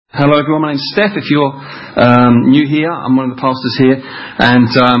Hello everyone, my name's Steph. If you're new here, I'm one of the pastors here, and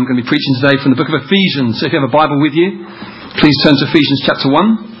I'm going to be preaching today from the book of Ephesians. So if you have a Bible with you, please turn to Ephesians chapter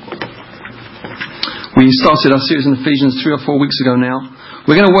 1. We started our series in Ephesians 3 or 4 weeks ago now.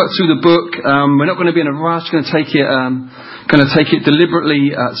 We're going to work through the book. We're not going to be in a rush. We're going to take it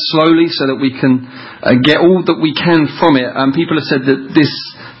deliberately, slowly, so that we can get all that we can from it. People have said that this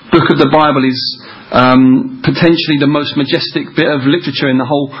book of the Bible is potentially the most majestic bit of literature in the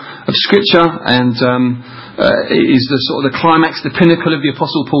whole of Scripture, and it is the sort of the climax, the pinnacle of the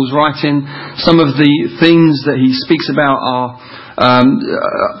Apostle Paul's writing. Some of the things that he speaks about are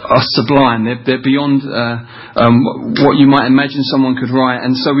sublime. They're beyond what you might imagine someone could write,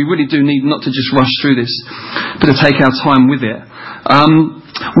 and so we really do need not to just rush through this, but to take our time with it.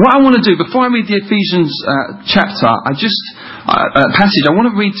 What I want to do before I read the Ephesians chapter, passage, I want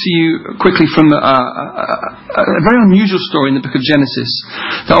to read to you quickly from a very unusual story in the book of Genesis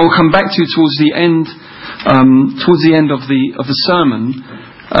that I will come back to towards the end of the sermon.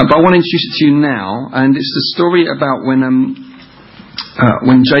 But I want to introduce it to you now, and it's the story about when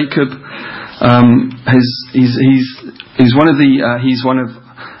Jacob he's one of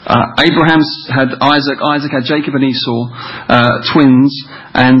Abraham's had Isaac had Jacob and Esau, twins,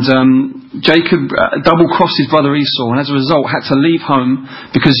 and Jacob double-crossed his brother Esau, and as a result had to leave home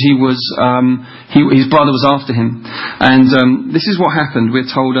because his brother was after him. And this is what happened. We're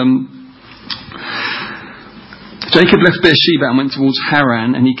told Jacob left Beersheba and went towards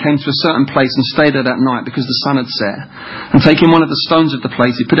Haran, and he came to a certain place and stayed there that night because the sun had set. And taking one of the stones of the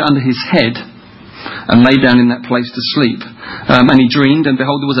place, he put it under his head and lay down in that place to sleep. And he dreamed, and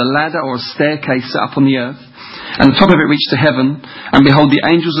behold, there was a ladder or a staircase set up on the earth, and the top of it reached to heaven, and behold, the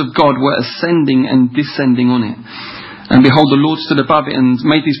angels of God were ascending and descending on it. And behold, the Lord stood above it and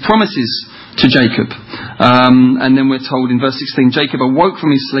made these promises to Jacob. And then we're told in verse 16, Jacob awoke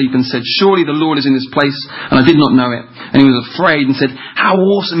from his sleep and said, surely the Lord is in this place, and I did not know it. And he was afraid and said, how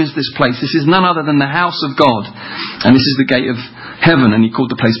awesome is this place? This is none other than the house of God, and this is the gate of heaven. And he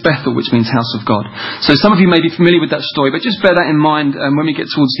called the place Bethel, which means house of God. So some of you may be familiar with that story, but just bear that in mind when we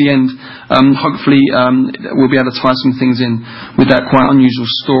get towards the end. Hopefully we'll be able to tie some things in with that quite unusual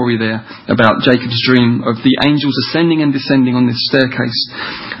story there about Jacob's dream of the angels ascending and descending on this staircase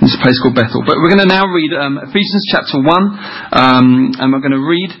in this place called Bethel. But we're going to now read Ephesians chapter 1, and we're going to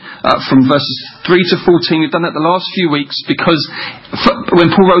read from verses 3 to 14. We've done that the last few weeks because when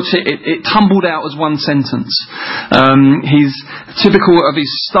Paul wrote it tumbled out as one sentence. He's typical of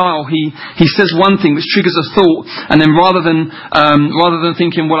his style. He says one thing which triggers a thought, and then rather than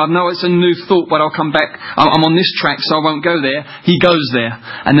thinking, well, I know it's a new thought, but I'll come back, I'm on this track, so I won't go there, he goes there.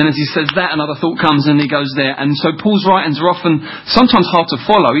 And then as he says that, another thought comes and he goes there. And so Paul's writings are often sometimes hard to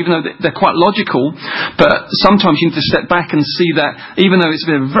follow, even though they're quite logical, but sometimes you need to step back and see that even though it's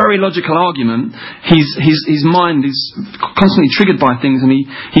been a very logical argument, his mind is constantly triggered by things, and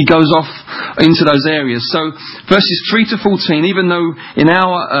he goes off into those areas. So verses 3 to 14, even though in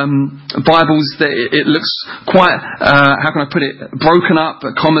our Bibles it looks quite, how can I put it, broken up,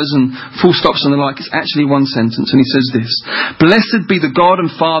 commas and full stops and the like, it's actually one sentence, and he says this: blessed be the God and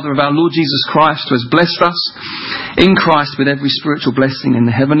Father of our Lord Jesus Christ, who has blessed us in Christ with every spiritual blessing in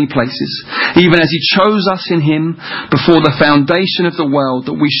the heavenly places, even as he chose us in him before the foundation of the world,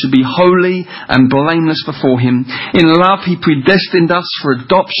 that we should be holy and blameless before him. In love he predestined us for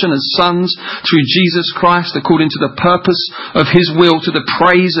adoption as sons through Jesus Christ, according to the purpose of his will, to the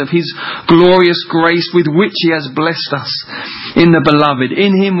praise of his glorious grace with which he has blessed us in the beloved.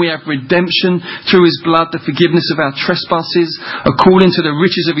 In him we have redemption through his blood, the forgiveness of our trespasses, according to the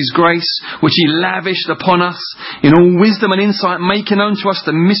riches of his grace, which he lavished upon us in all wisdom and insight, making known to us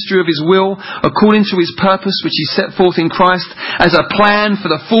the mystery of his will, according to his purpose, which he set forth in Christ as a plan for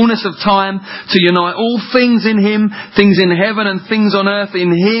the fullness of time, to unite all things in him, things in heaven and things on earth.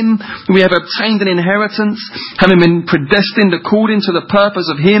 In him we have obtained an inheritance, having been predestined according to the purpose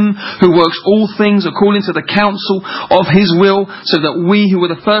of him who works all things according to the counsel of his will, so that we who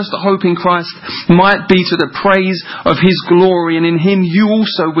were the first to hope in Christ might be to the praise of his glory. And in him you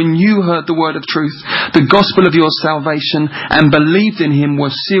also, when you heard the word of truth, the gospel of your salvation, and believed in him,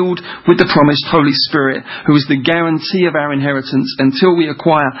 were sealed with the promised Holy Spirit, who is the guarantee of our inheritance until we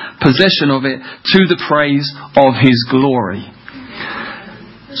acquire possession of it, to the praise of his glory.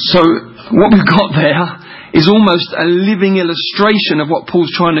 So what we've got there is almost a living illustration of what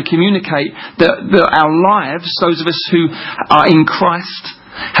Paul's trying to communicate, that our lives, those of us who are in Christ,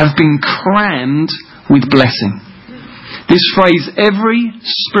 have been crammed with blessing. This phrase, every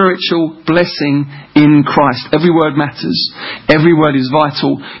spiritual blessing in Christ. Every word matters. Every word is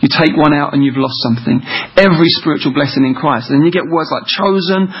vital. You take one out and you've lost something. Every spiritual blessing in Christ. And then you get words like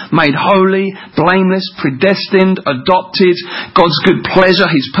chosen, made holy, blameless, predestined, adopted, God's good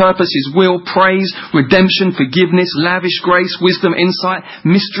pleasure, His purpose, His will, praise, redemption, forgiveness, lavish grace, wisdom, insight,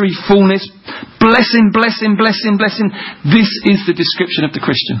 mystery, fullness, blessing, blessing, blessing, blessing. This is the description of the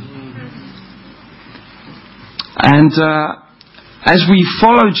Christian. And as we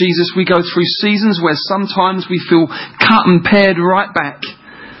follow Jesus, we go through seasons where sometimes we feel cut and pared right back.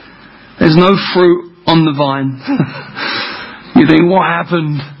 There's no fruit on the vine. You think, what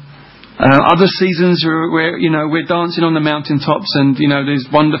happened? Other seasons where we're dancing on the mountaintops and there's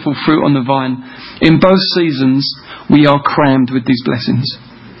wonderful fruit on the vine. In both seasons, we are crammed with these blessings.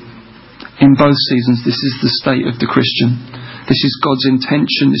 In both seasons, this is the state of the Christian. This is God's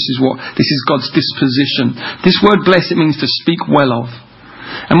intention. This is God's disposition. This word bless, it means to speak well of.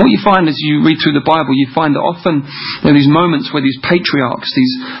 And what you find as you read through the Bible, you find that often there are these moments where these patriarchs,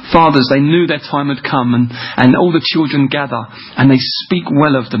 these fathers, they knew their time had come and all the children gather and they speak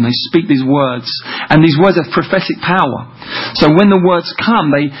well of them. They speak these words. And these words have prophetic power. So when the words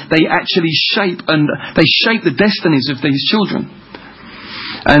come, they actually shape the destinies of these children.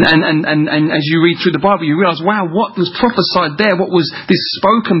 And as you read through the Bible, you realise, wow, what was prophesied there, what was this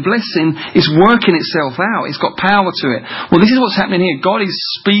spoken blessing, is working itself out. It's got power to it. Well, this is what's happening here. God is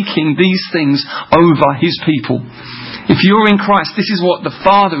speaking these things over His people. If you're in Christ, this is what the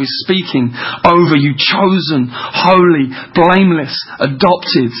Father is speaking over you. Chosen, holy, blameless,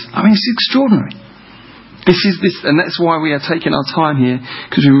 adopted. I mean, it's extraordinary. And that's why we are taking our time here,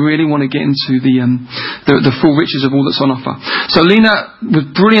 because we really want to get into the full riches of all that's on offer. So Lena was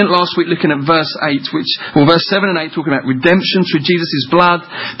brilliant last week looking at verse 7 and 8, talking about redemption through Jesus' blood,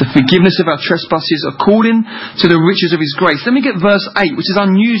 the forgiveness of our trespasses according to the riches of His grace. Then we get verse 8, which is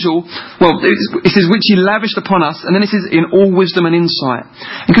unusual. Well, it says, which He lavished upon us, and then it says, in all wisdom and insight.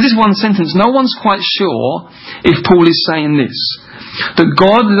 And because it's one sentence, no one's quite sure if Paul is saying this. That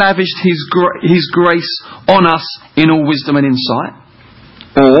God lavished His grace on us in all wisdom and insight.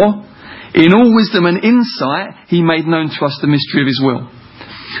 Or, in all wisdom and insight, He made known to us the mystery of His will.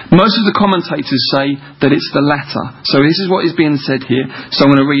 Most of the commentators say that it's the latter. So this is what is being said here. So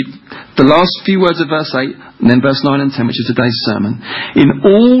I'm going to read the last few words of verse 8, and then verse 9 and 10, which is today's sermon. In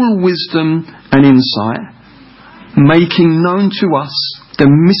all wisdom and insight, making known to us the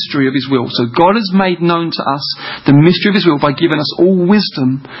mystery of His will. So God has made known to us the mystery of His will by giving us all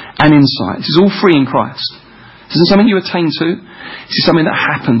wisdom and insight. This is all free in Christ. This isn't something you attain to. This is something that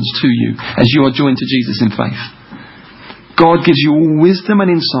happens to you as you are joined to Jesus in faith. God gives you all wisdom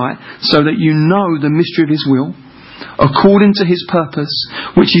and insight so that you know the mystery of His will, according to His purpose,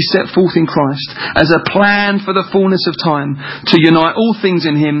 which He set forth in Christ, as a plan for the fullness of time, to unite all things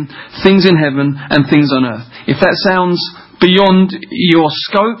in Him, things in heaven and things on earth. If that sounds beyond your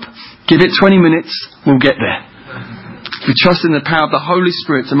scope, give it 20 minutes, we'll get there. We trust in the power of the Holy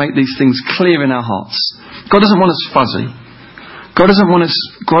Spirit to make these things clear in our hearts. God doesn't want us fuzzy. God doesn't want us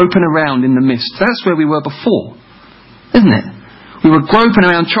groping around in the mist. That's where we were before, isn't it? We were groping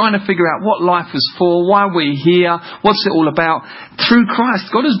around trying to figure out what life was for, why we're here, what's it all about. Through Christ,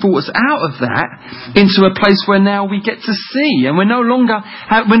 God has brought us out of that into a place where now we get to see, and we're no longer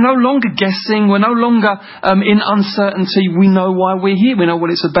guessing, we're no longer in uncertainty. We know why we're here, we know what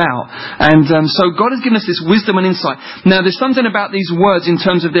it's about. And so God has given us this wisdom and insight. Now there's something about these words in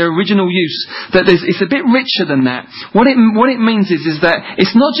terms of their original use that it's a bit richer than that. What it means is that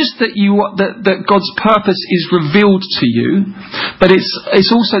it's not just that that God's purpose is revealed to you, but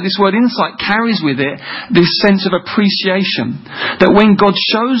it's also, this word insight carries with it this sense of appreciation. That when God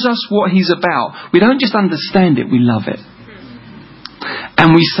shows us what He's about, we don't just understand it, we love it.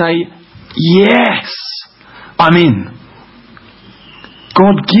 And we say, yes, I'm in.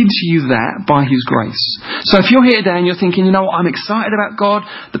 God gives you that by His grace. So if you're here today and you're thinking, I'm excited about God,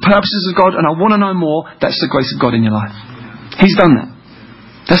 the purposes of God, and I want to know more, that's the grace of God in your life. He's done that.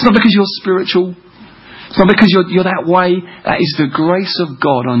 That's not because you're spiritual. It's not because you're that way. That is the grace of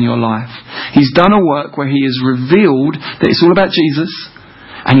God on your life. He's done a work where He has revealed that it's all about Jesus,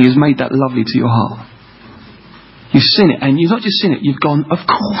 and He has made that lovely to your heart. You've seen it, and you've not just seen it, you've gone, of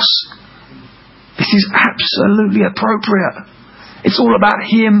course. This is absolutely appropriate. It's all about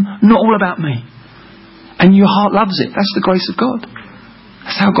Him, not all about me. And your heart loves it. That's the grace of God.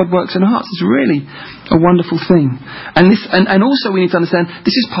 That's how God works in our hearts. It's really a wonderful thing. And also we need to understand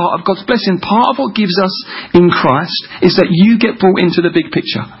this is part of God's blessing. Part of what gives us in Christ is that you get brought into the big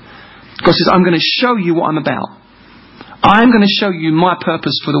picture. God says, I'm going to show you what I'm about. I'm going to show you my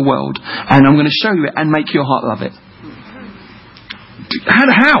purpose for the world, and I'm going to show you it and make your heart love it.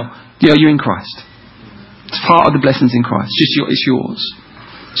 How? Yeah, you're in Christ. It's part of the blessings in Christ. It's yours.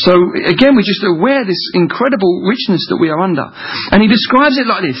 So again, we're just aware of this incredible richness that we are under. And he describes it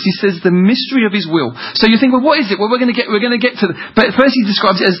like this. He says the mystery of his will. So you think, well, what is it? Well, we're going to get to but first he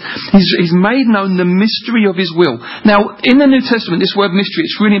describes it as he's made known the mystery of his will. Now, in the New Testament, this word mystery,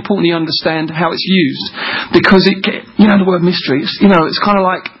 it's really important you understand how it's used. Because the word mystery, it's kind of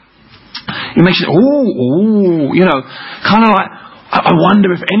like, it makes it, kind of like, I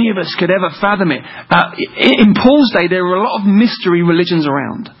wonder if any of us could ever fathom it. In Paul's day, there were a lot of mystery religions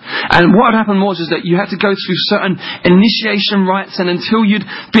around. And what happened was is that you had to go through certain initiation rites, and until you'd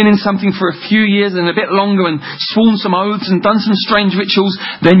been in something for a few years and a bit longer and sworn some oaths and done some strange rituals,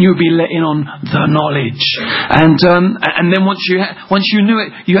 then you'd be let in on the knowledge. And then once you knew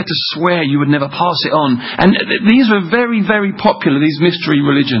it, you had to swear you would never pass it on. And these were very, very popular, these mystery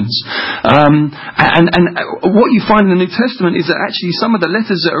religions. And what you find in the New Testament is that actually some of the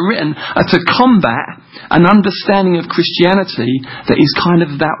letters that are written are to combat an understanding of Christianity that is kind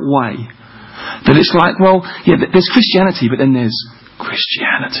of that way. That it's like, well, yeah, there's Christianity, but then there's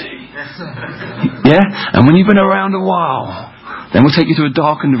Christianity. Yeah? And when you've been around a while, then we'll take you to a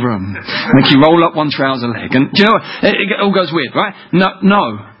darkened room, make you roll up one trouser leg, and do you know what? It all goes weird, right?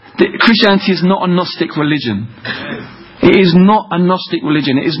 No. Christianity is not a Gnostic religion. It is not a Gnostic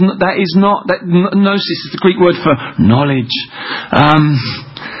religion. Gnosis is the Greek word for knowledge.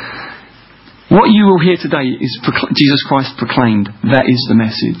 What you will hear today is Jesus Christ proclaimed. That is the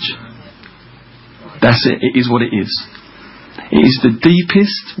message. That's it. It is what it is. It is the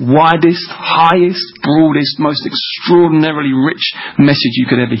deepest, widest, highest, broadest, most extraordinarily rich message you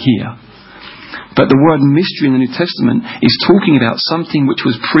could ever hear. But the word mystery in the New Testament is talking about something which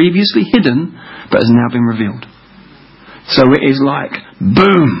was previously hidden but has now been revealed. So it is like,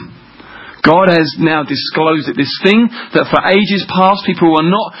 boom! God has now disclosed it. This thing that for ages past people were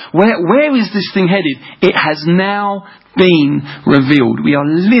not, where is this thing headed? It has now been revealed. We are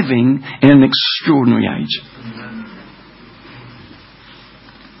living in an extraordinary age.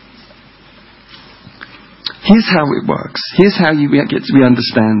 Here's how it works. Here's how we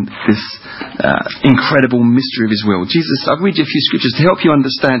understand this incredible mystery of his will. I'll read you a few scriptures to help you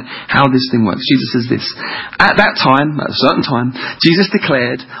understand how this thing works. Jesus says this. At a certain time, Jesus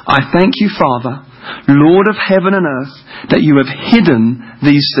declared, I thank you, Father, Lord of heaven and earth, that you have hidden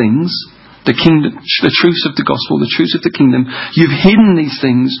these things, the truths of the gospel, the truths of the kingdom. You've hidden these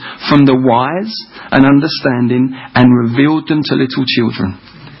things from the wise and understanding and revealed them to little children.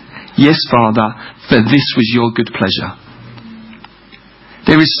 Yes, Father, for this was your good pleasure.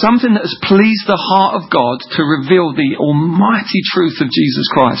 There is something that has pleased the heart of God to reveal the almighty truth of Jesus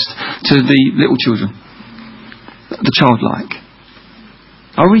Christ to the little children, the childlike.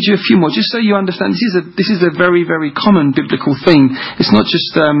 I'll read you a few more just so you understand. This is a very, very common biblical theme. It's not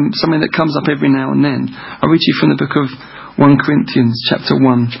just something that comes up every now and then. I'll read you from the book of 1 Corinthians chapter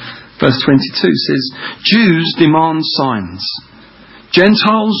 1 verse 22 says, Jews demand signs.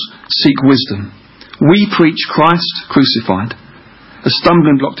 Gentiles seek wisdom. We preach Christ crucified, a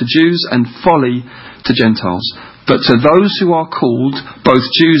stumbling block to Jews and folly to Gentiles. But to those who are called, both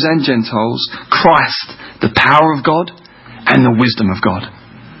Jews and Gentiles, Christ, the power of God and the wisdom of God.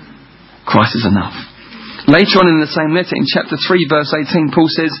 Christ is enough. Later on in the same letter, in chapter 3, verse 18,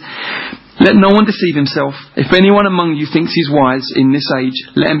 Paul says, let no one deceive himself. If anyone among you thinks he's wise in this age,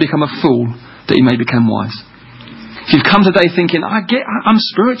 let him become a fool, that he may become wise. If you've come today thinking, I'm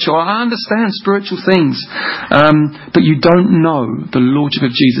spiritual, I understand spiritual things, but you don't know the Lordship of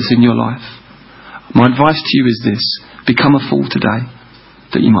Jesus in your life, my advice to you is this: become a fool today,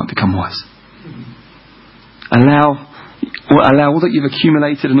 that you might become wise. Allow all that you've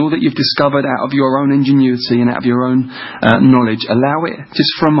accumulated and all that you've discovered out of your own ingenuity and out of your own knowledge, allow it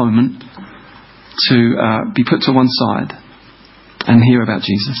just for a moment to be put to one side and hear about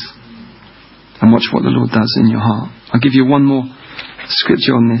Jesus. And watch what the Lord does in your heart. I'll give you one more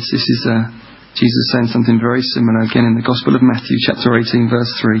scripture on this. This is Jesus saying something very similar again in the Gospel of Matthew chapter 18 verse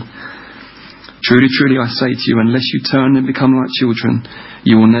 3. Truly, truly I say to you, unless you turn and become like children,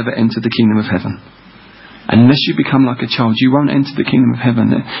 you will never enter the kingdom of heaven. Unless you become like a child, you won't enter the kingdom of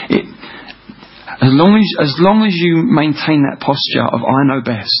heaven. As long as you maintain that posture of I know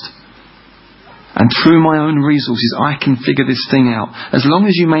best, and through my own resources, I can figure this thing out. As long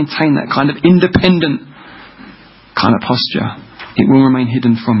as you maintain that kind of independent kind of posture, it will remain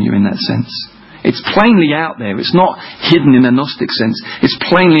hidden from you in that sense. It's plainly out there. It's not hidden in a Gnostic sense. It's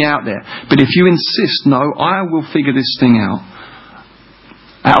plainly out there. But if you insist, no, I will figure this thing out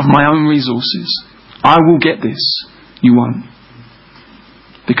of my own resources, I will get this, you won't.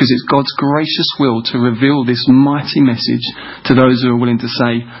 because it's God's gracious will to reveal this mighty message to those who are willing to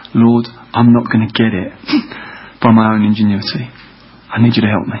say, Lord, I'm not going to get it by my own ingenuity. I need you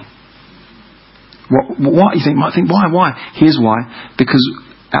to help me. What you think? Might think, why? Here's why. Because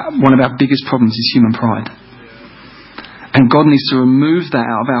one of our biggest problems is human pride. And God needs to remove that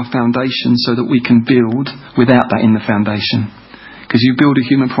out of our foundation so that we can build without that in the foundation. Because you build a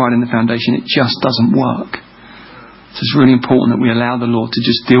human pride in the foundation, it just doesn't work. So it's really important that we allow the Lord to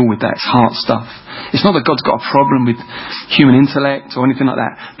just deal with that. It's heart stuff. It's not that God's got a problem with human intellect or anything like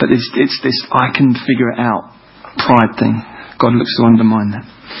that, but it's this I can figure it out pride thing. God looks to undermine that.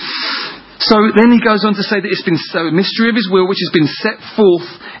 So then he goes on to say that it's been so a mystery of his will which has been set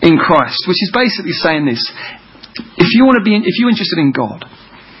forth in Christ, which is basically saying this. If you're interested in God,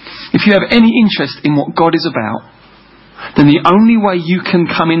 if you have any interest in what God is about, then the only way you can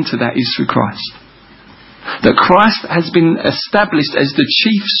come into that is through Christ. That Christ has been established as the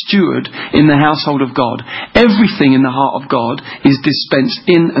chief steward in the household of God. Everything in the heart of God is dispensed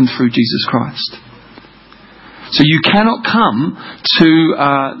in and through Jesus Christ. So you cannot come to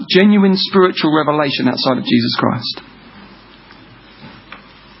genuine spiritual revelation outside of Jesus Christ.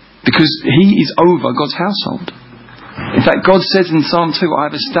 Because he is over God's household. In fact, God says in Psalm 2, I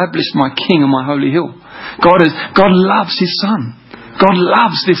have established my king on my holy hill. God loves his son. God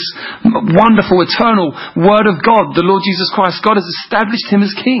loves this wonderful, eternal Word of God, the Lord Jesus Christ. God has established him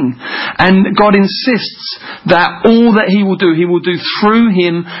as king. And God insists that all that he will do through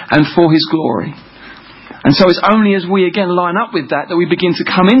him and for his glory. And so it's only as we again line up with that we begin to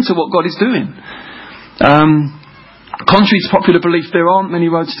come into what God is doing. Contrary to popular belief, there aren't many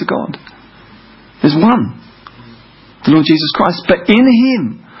roads to God. There's one. The Lord Jesus Christ. But in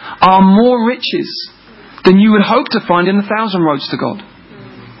him are more riches than you would hope to find in 1,000 roads to God.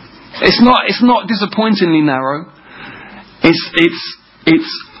 It's not disappointingly narrow. It's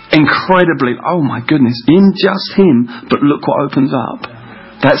incredibly, oh my goodness, in just him, but look what opens up.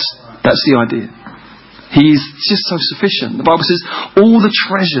 That's the idea. He's just so sufficient. The Bible says all the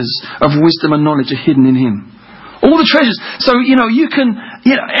treasures of wisdom and knowledge are hidden in him. All the treasures. So, you can,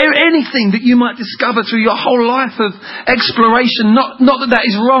 anything that you might discover through your whole life of exploration, not that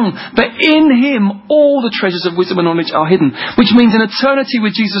is wrong, but in him, all the treasures of wisdom and knowledge are hidden. Which means an eternity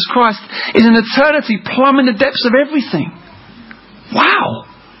with Jesus Christ is an eternity plumbing the depths of everything. Wow.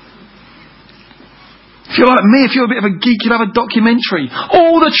 If you're like me, if you're a bit of a geek, you'll have a documentary.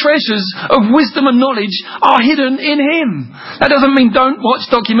 All the treasures of wisdom and knowledge are hidden in him. That doesn't mean don't watch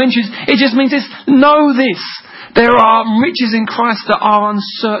documentaries. It just means know this. There are riches in Christ that are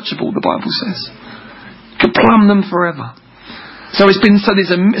unsearchable, the Bible says. You can plumb them forever. God has given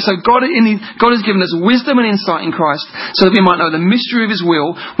us wisdom and insight in Christ so that we might know the mystery of his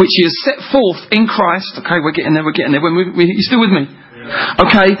will, which he has set forth in Christ. Okay, we're getting there. You still with me? Yeah.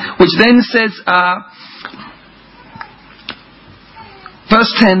 Okay, which then says,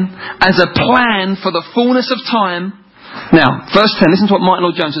 verse 10, as a plan for the fullness of time. Now, verse 10, listen to what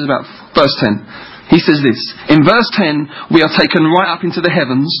Martin Lloyd-Jones says about verse 10. He says this, in verse 10, we are taken right up into the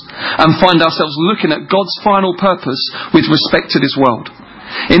heavens and find ourselves looking at God's final purpose with respect to this world.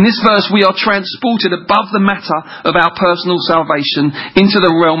 In this verse, we are transported above the matter of our personal salvation into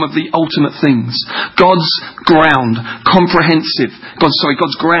the realm of the ultimate things. God's grand, comprehensive,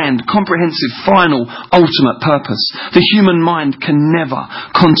 final, ultimate purpose. The human mind can never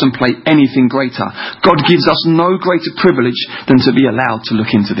contemplate anything greater. God gives us no greater privilege than to be allowed to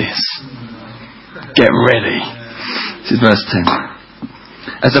look into this. Get ready. This is verse 10.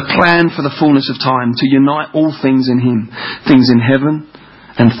 As a plan for the fullness of time, to unite all things in him, things in heaven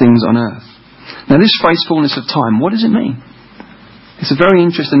and things on earth. Now this phrase, fullness of time, what does it mean? It's a very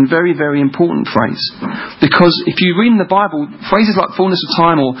interesting, very, very important phrase. Because if you read in the Bible, phrases like fullness of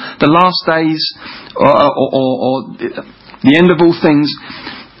time or the last days or the end of all things,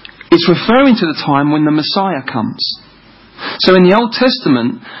 it's referring to the time when the Messiah comes. So in the Old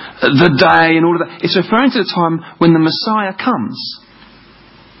Testament, the day and all of that, it's referring to the time when the Messiah comes.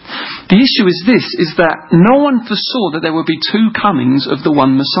 The issue is this, is that no one foresaw that there would be two comings of the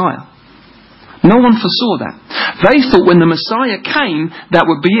one Messiah. No one foresaw that. They thought when the Messiah came, that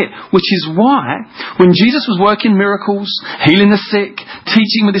would be it. Which is why, when Jesus was working miracles, healing the sick,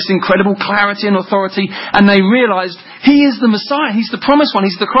 teaching with this incredible clarity and authority, and they realised he is the Messiah, he's the promised one,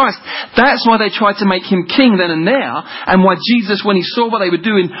 he's the Christ. That's why they tried to make him king then and there, and why Jesus, when he saw what they were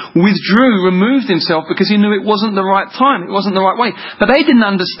doing, withdrew, removed himself, because he knew it wasn't the right time, it wasn't the right way. But they didn't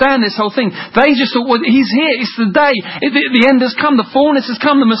understand this whole thing. They just thought, well, he's here, it's the day, the end has come, the fullness has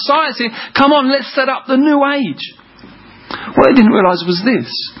come, the Messiah's here, come on, let's set up the new age. What they didn't realise was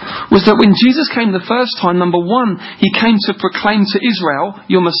that when Jesus came the first time, number one, he came to proclaim to Israel,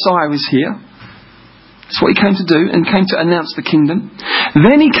 your Messiah is here. That's what he came to do, and came to announce the kingdom.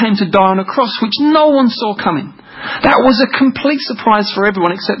 Then he came to die on a cross, which no one saw coming. That was a complete surprise for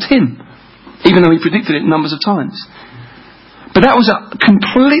everyone except him, even though he predicted it numbers of times. But that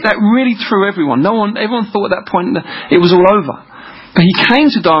really threw everyone. Everyone thought at that point that it was all over. But he came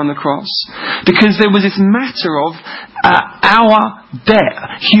to die on the cross because there was this matter of our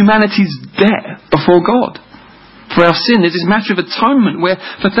debt, humanity's debt before God for our sin. There's this matter of atonement where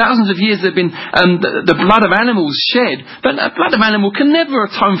for thousands of years there have been the blood of animals shed, but a blood of animal can never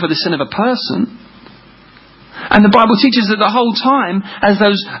atone for the sin of a person. And the Bible teaches that the whole time, as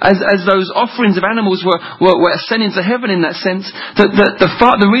those offerings of animals were ascending to heaven in that sense, that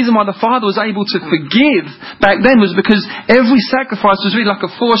the reason why the Father was able to forgive back then was because every sacrifice was really like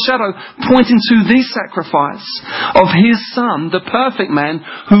a foreshadow pointing to the sacrifice of His Son, the perfect man,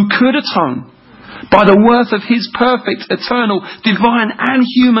 who could atone by the worth of His perfect, eternal, divine and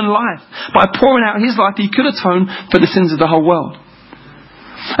human life. By pouring out His life, He could atone for the sins of the whole world.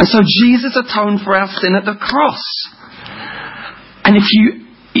 And so Jesus atoned for our sin at the cross. And you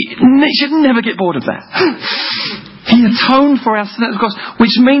should never get bored of that. He atoned for our sin at the cross,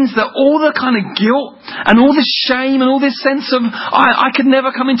 which means that all the kind of guilt and all this shame and all this sense of I could never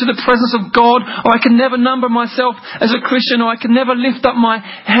come into the presence of God, or I can never number myself as a Christian, or I can never lift up my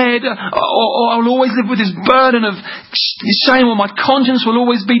head, or I'll always live with this burden of shame, or my conscience will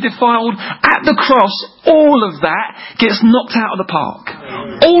always be defiled. At the cross, all of that gets knocked out of the park.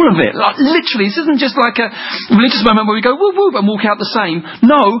 All of it. Like, literally, this isn't just like a religious moment where we go whoop whoop and walk out the same.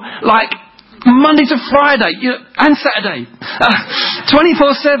 No, like Monday to Friday, and Saturday,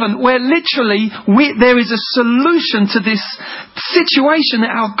 24/7, where literally there is a solution to this situation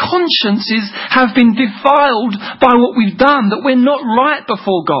that our consciences have been defiled by what we've done, that we're not right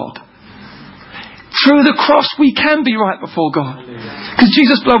before God. Through the cross, we can be right before God, because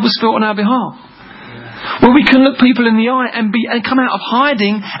Jesus' blood was spilt on our behalf. Where we can look people in the eye and come out of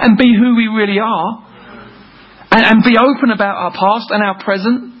hiding and be who we really are, and be open about our past and our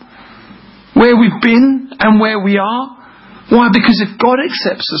present, where we've been and where we are. Why? Because if God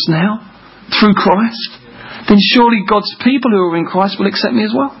accepts us now through Christ, then surely God's people who are in Christ will accept me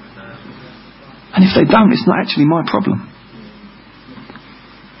as well. And if they don't, it's not actually my problem.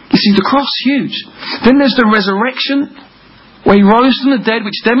 You see, the cross is huge. Then there's the resurrection, where He rose from the dead,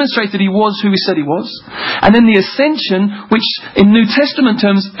 which demonstrated He was who He said He was. And then the ascension, which in New Testament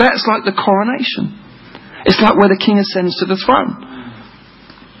terms, that's like the coronation. It's like where the king ascends to the throne.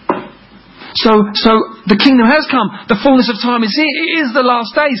 So the kingdom has come. The fullness of time is here. It is the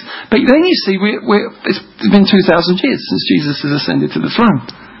last days. But then you see, it's been 2,000 years since Jesus has ascended to the throne.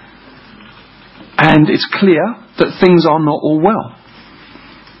 And it's clear that things are not all well.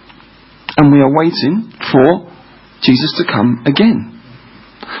 And we are waiting for Jesus to come again.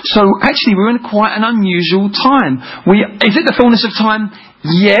 So actually we're in quite an unusual time. Is it the fullness of time?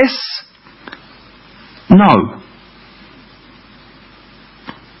 Yes. No.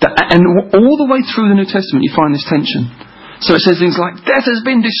 And all the way through the New Testament you find this tension. So it says things like, death has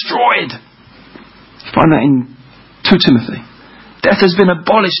been destroyed. You find that in 2 Timothy. Death has been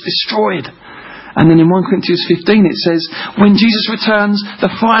abolished, destroyed. And then in 1 Corinthians 15 it says, when Jesus returns,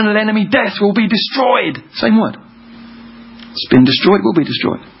 the final enemy, death, will be destroyed. Same word. It's been destroyed, will be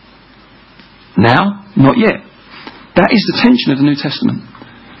destroyed. Now, not yet. That is the tension of the New Testament.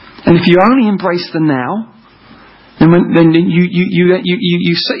 And if you only embrace the now, then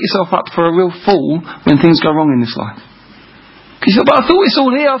you set yourself up for a real fool when things go wrong in this life. Because you thought, but I thought it's all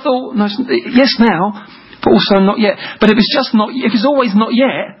here. I thought, no, yes now, but also not yet. But if it's always not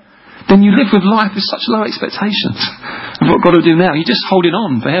yet, then you live with life with such low expectations of what God will do now. You're just holding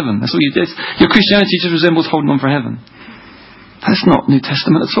on for heaven. That's all you do. Your Christianity just resembles holding on for heaven. That's not New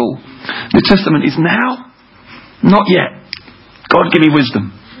Testament at all. New Testament is now, not yet. God give me wisdom.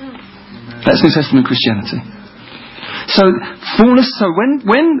 That's New Testament Christianity. So fullness. So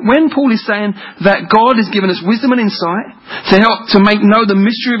when Paul is saying that God has given us wisdom and insight to help to make know the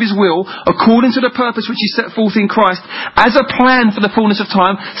mystery of His will according to the purpose which He set forth in Christ as a plan for the fullness of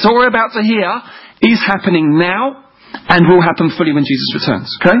time, so what we're about to hear is happening now and will happen fully when Jesus returns.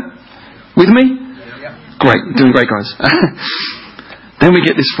 Okay, with me? Great, doing great, guys. Then we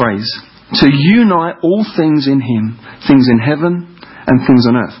get this phrase: to unite all things in Him, things in heaven and things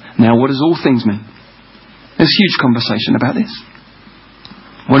on earth. Now, what does all things mean? There's a huge conversation about this.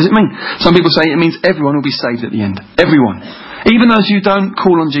 What does it mean? Some people say it means everyone will be saved at the end. Everyone. Even those who don't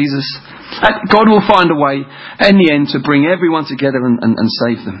call on Jesus. God will find a way in the end to bring everyone together and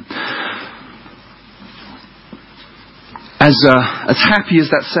save them. as happy as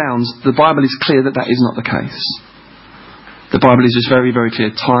that sounds, the Bible is clear that that is not the case. The Bible is just very, very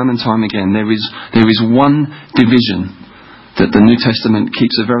clear, time and time again. There is one division that the New Testament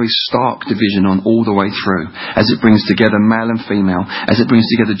keeps a very stark division on all the way through, as it brings together male and female, as it brings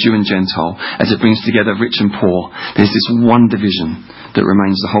together Jew and Gentile, as it brings together rich and poor. There's this one division that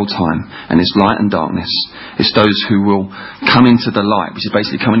remains the whole time, and it's light and darkness. It's those who will come into the light, which is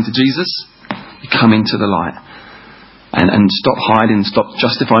basically coming to Jesus. You come into the light. And stop hiding, stop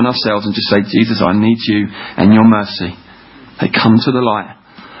justifying ourselves, and just say, Jesus, I need you and your mercy. They come to the light,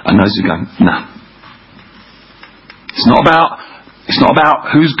 and those who go, no. It's not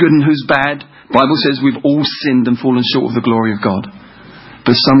about who's good and who's bad. The Bible says we've all sinned and fallen short of the glory of God.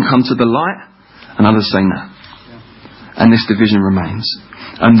 But some come to the light, and others say no. And this division remains.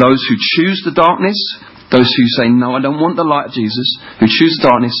 And those who choose the darkness, those who say, no, I don't want the light of Jesus, who choose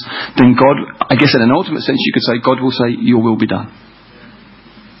the darkness, then God, I guess in an ultimate sense, you could say, God will say, your will be done.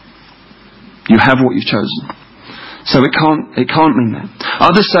 You have what you've chosen. So it can't mean that.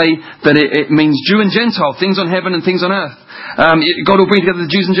 Others say that it means Jew and Gentile, things on heaven and things on earth. God will bring together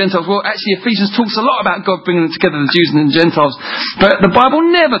the Jews and Gentiles. Well, actually, Ephesians talks a lot about God bringing together the Jews and the Gentiles, but the Bible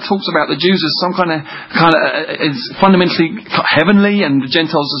never talks about the Jews as some kind of is fundamentally heavenly, and the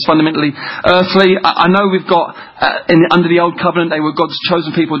Gentiles as fundamentally earthly. I know we've got under the old covenant they were God's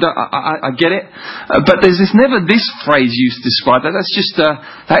chosen people. I get it, but there's never this phrase used to describe that. That's just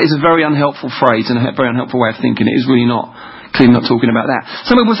that is a very unhelpful phrase and a very unhelpful way of thinking. It is really not. Clearly not talking about that.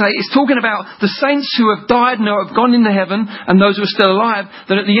 Some people say it's talking about the saints who have died and have gone into heaven, and those who are still alive,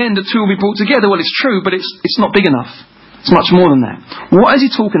 that at the end the two will be brought together. Well, it's true, but it's not big enough. It's much more than that. What is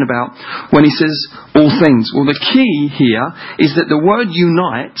he talking about when he says all things? Well, the key here is that the word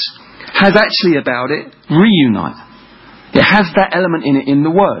unite has actually about it reunite. It has that element in it in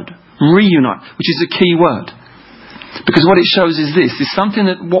the word. Reunite, which is a key word. Because what it shows is this. It's something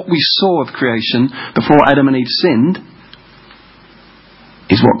that what we saw of creation before Adam and Eve sinned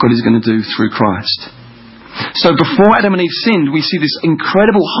is what God is going to do through Christ. So before Adam and Eve sinned, we see this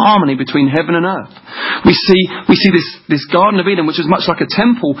incredible harmony between heaven and earth. We see this Garden of Eden, which is much like a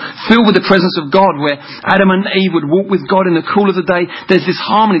temple filled with the presence of God, where Adam and Eve would walk with God in the cool of the day. There's this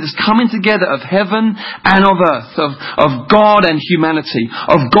harmony, this coming together of heaven and of earth, of God and humanity,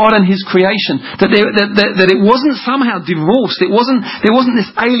 of God and His creation. That it wasn't somehow divorced. There wasn't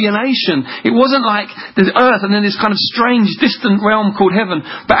this alienation. It wasn't like there's earth and then this kind of strange, distant realm called heaven.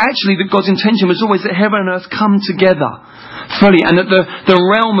 But actually, that God's intention was always that heaven and earth come together fully, and that the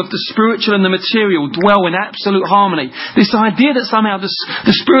realm of the spiritual and the material dwell in absolute harmony. This idea that somehow the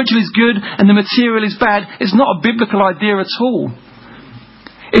spiritual is good and the material is bad is not a biblical idea at all.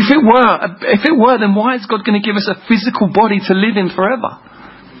 If it were, then why is God going to give us a physical body to live in forever?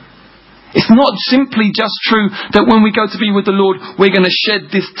 It's not simply just true that when we go to be with the Lord, we're going to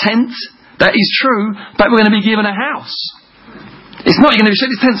shed this tent. That is true, but we're going to be given a house. It's not you're going to shed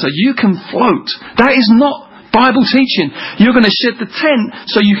this tent so you can float. That is not Bible teaching. You're going to shed the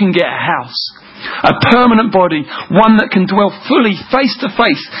tent so you can get a house. A permanent body. One that can dwell fully, face to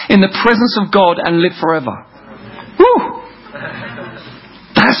face, in the presence of God and live forever. Woo!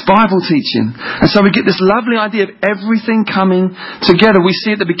 That's Bible teaching. And so we get this lovely idea of everything coming together. We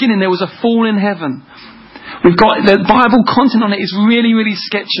see at the beginning there was a fall in heaven. We've got the Bible content on it is really, really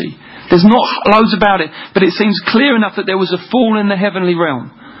sketchy. There's not loads about it, but it seems clear enough that there was a fall in the heavenly realm.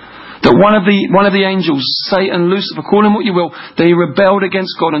 That one of the angels, Satan, Lucifer, call him what you will, they rebelled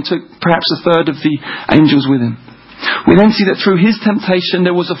against God and took perhaps a third of the angels with him. We then see that through his temptation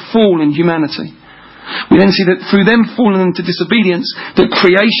there was a fall in humanity. We then see that through them falling into disobedience, that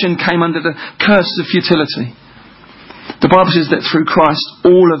creation came under the curse of futility. The Bible says that through Christ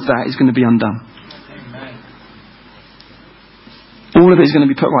all of that is going to be undone. All of it is going to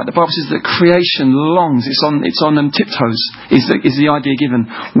be put right. The Bible says that creation longs. It's on tiptoes. Is the idea given?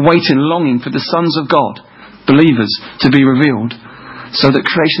 Waiting, longing for the sons of God, believers, to be revealed, so that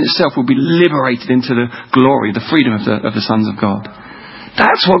creation itself will be liberated into the glory, the freedom of the sons of God.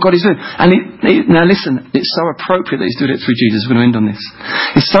 That's what God is doing. And now listen, it's so appropriate that He's doing it through Jesus. We're going to end on this.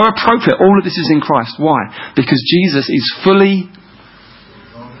 It's so appropriate. All of this is in Christ. Why? Because Jesus is fully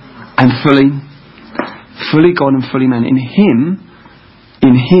God and fully man.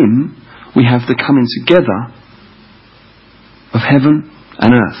 In Him, we have the coming together of heaven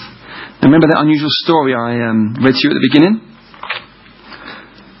and earth. Now remember that unusual story I read to you at the beginning?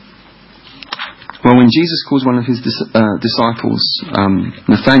 Well, when Jesus calls one of His disciples,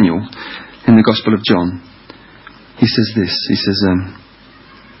 Nathanael, in the Gospel of John, he says this. He says,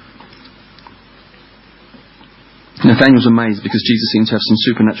 Nathanael's amazed because Jesus seemed to have some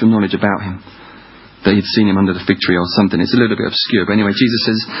supernatural knowledge about him. that he'd seen him under the fig tree or something. It's a little bit obscure. But anyway, Jesus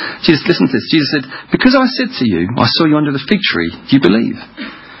listen to this. Jesus said, because I said to you, I saw you under the fig tree, do you believe?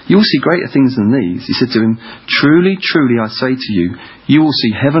 You will see greater things than these. He said to him, truly, truly, I say to you, you will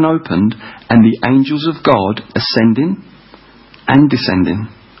see heaven opened and the angels of God ascending and descending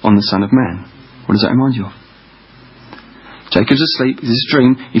on the Son of Man. What does that remind you of? Jacob's asleep, it's his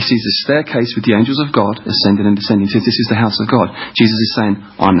dream, he sees the staircase with the angels of God ascending and descending. He says, this is the house of God. Jesus is saying,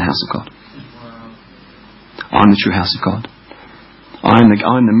 I'm the house of God. I'm the true house of God. I'm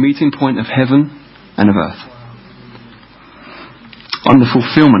the meeting point of heaven and of earth. I'm the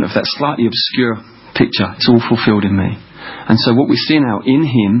fulfillment of that slightly obscure picture. It's all fulfilled in me. And so what we see now in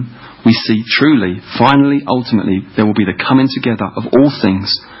him, we see truly, finally, ultimately, there will be the coming together of all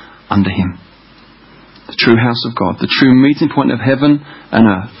things under him. The true house of God, the true meeting point of heaven and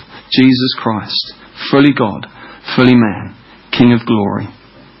earth. Jesus Christ, fully God, fully man, King of glory,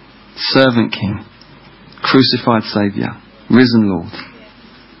 servant King, crucified Saviour, risen Lord.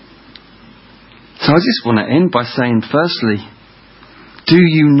 So I just want to end by saying, firstly, do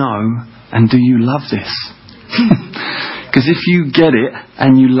you know and do you love this? Because if you get it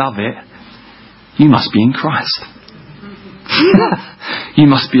and you love it, you must be in Christ. You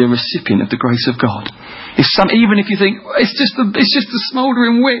must be a recipient of the grace of God. Even if you think it's just a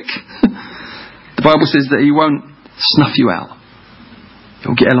smouldering wick, the Bible says that he won't snuff you out.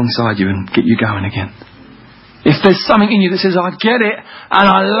 He'll get alongside you and get you going again. If there's something in you that says, I get it and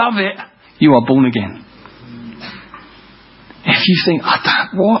I love it, you are born again. If you think,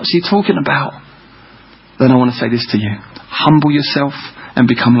 what's he talking about? Then I want to say this to you. Humble yourself and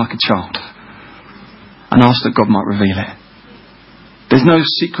become like a child. And ask that God might reveal it. There's no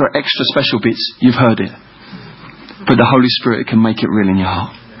secret, extra special bits. You've heard it. But the Holy Spirit can make it real in your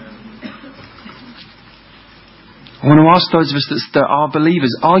heart. I want to ask those of us that are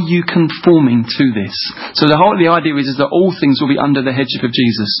believers, are you conforming to this? So the idea is that all things will be under the headship of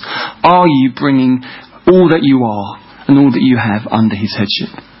Jesus. Are you bringing all that you are and all that you have under his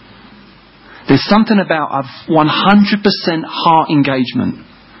headship? There's something about a 100% heart engagement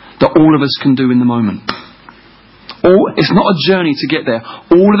that all of us can do in the moment. It's not a journey to get there.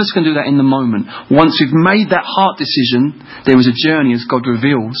 All of us can do that in the moment. Once we've made that heart decision, there is a journey as God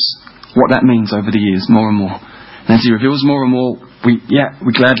reveals what that means over the years, more and more. And as he reveals more and more, we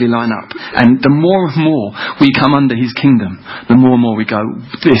gladly line up. And the more and more we come under his kingdom, the more and more we go,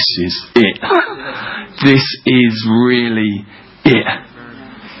 this is it. This is really it.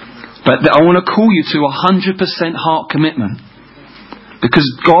 But I want to call you to 100% heart commitment. Because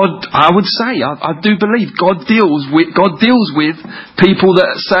God, I would say, I do believe God deals with people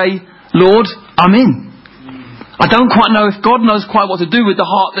that say, Lord, I'm in. I don't quite know if God knows quite what to do with the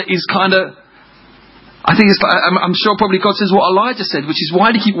heart that is kind of, I think it's like, I'm sure probably God says what Elijah said, which is, why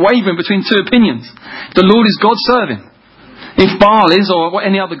do you keep wavering between two opinions? The Lord is God, serve him. If Baal is, or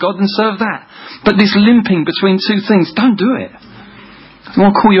any other God, then serve that. But this limping between two things, don't do it. I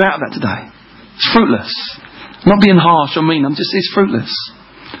want to call you out of that today. It's fruitless. I'm not being harsh or mean, it's fruitless.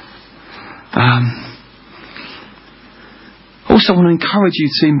 Also, I want to encourage you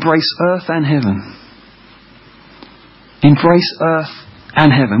to embrace earth and heaven. Embrace earth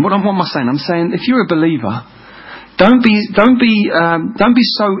and heaven. What am I saying? I'm saying, if you're a believer, don't be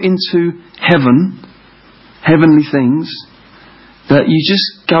so into heavenly things, that you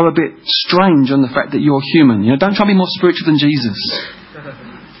just go a bit strange on the fact that you're human. Don't try to be more spiritual than Jesus.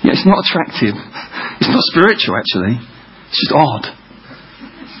 It's not attractive. It's not spiritual, actually. It's just odd.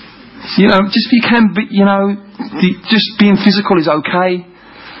 Just if you can be, just being physical is okay.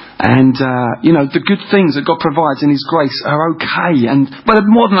 And, the good things that God provides in his grace are okay. But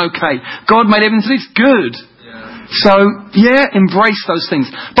more than okay. God made everything, so it's good. So, embrace those things.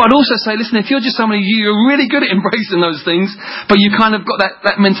 But I'd also say, listen, if you're just somebody, you're really good at embracing those things, but you kind of got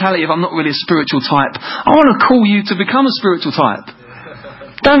that mentality of, I'm not really a spiritual type. I want to call you to become a spiritual type.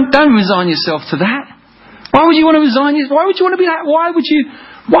 Don't resign yourself to that. Why would you want to resign? Why would you want to be that? Why?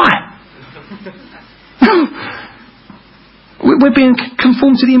 We're being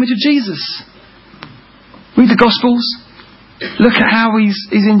conformed to the image of Jesus. Read the Gospels. Look at how he's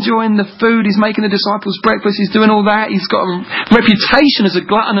enjoying the food. He's making the disciples breakfast. He's doing all that. He's got a reputation as a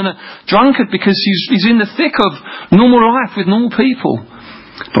glutton and a drunkard because he's in the thick of normal life with normal people.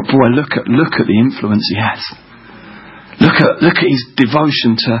 But boy, look at the influence he has. Look at his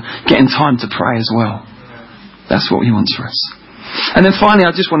devotion to getting time to pray as well. That's what he wants for us. And then finally,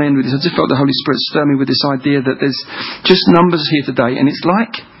 I just want to end with this. I just felt the Holy Spirit stir me with this idea that there's just numbers here today, and it's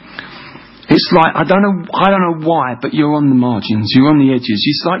like I don't know why, but you're on the margins, you're on the edges.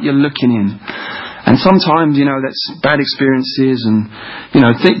 It's like you're looking in, And sometimes, that's bad experiences and,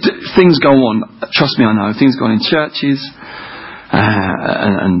 things go on. Trust me, I know. Things go on in churches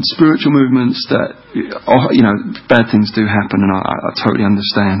and spiritual movements that, bad things do happen, and I totally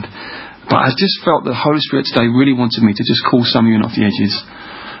understand. But I just felt the Holy Spirit today really wanted me to just call some of you in off the edges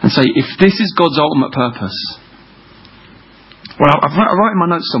and say, if this is God's ultimate purpose, well, I write in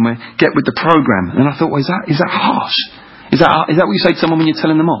my notes somewhere, get with the program. And I thought, well, is that harsh? Is that what you say to someone when you're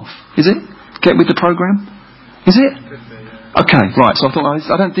telling them off? Is it? Get with the program? Is it? Okay, right. So I thought,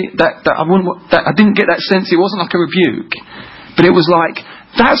 I don't think that I didn't get that sense. It wasn't like a rebuke, but it was like,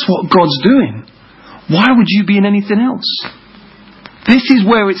 that's what God's doing. Why would you be in anything else? This is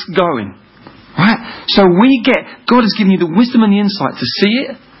where it's going, right? So God has given you the wisdom and the insight to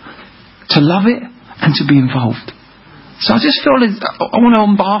see it, to love it, and to be involved. So I just feel I want to,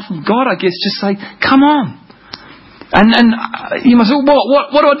 on behalf of God, I guess, just say, come on. And you must say, what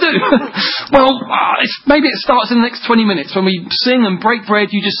do I do? Well, maybe it starts in the next 20 minutes. When we sing and break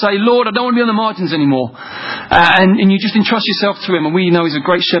bread, you just say, Lord, I don't want to be on the margins anymore. And you just entrust yourself to Him. And we know He's a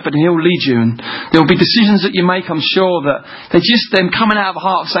great shepherd and He'll lead you. And there will be decisions that you make, I'm sure, that they're just them coming out of the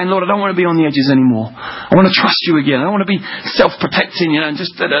heart saying, Lord, I don't want to be on the edges anymore. I want to trust you again. I don't want to be self-protecting, and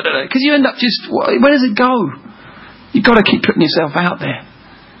just because you end up just, where does it go? You've got to keep putting yourself out there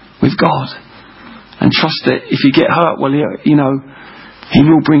with God. And trust that if you get hurt, well, He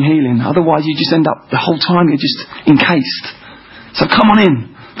will bring healing. Otherwise, you just end up, the whole time, you're just encased. So come on in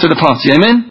to the party. Amen?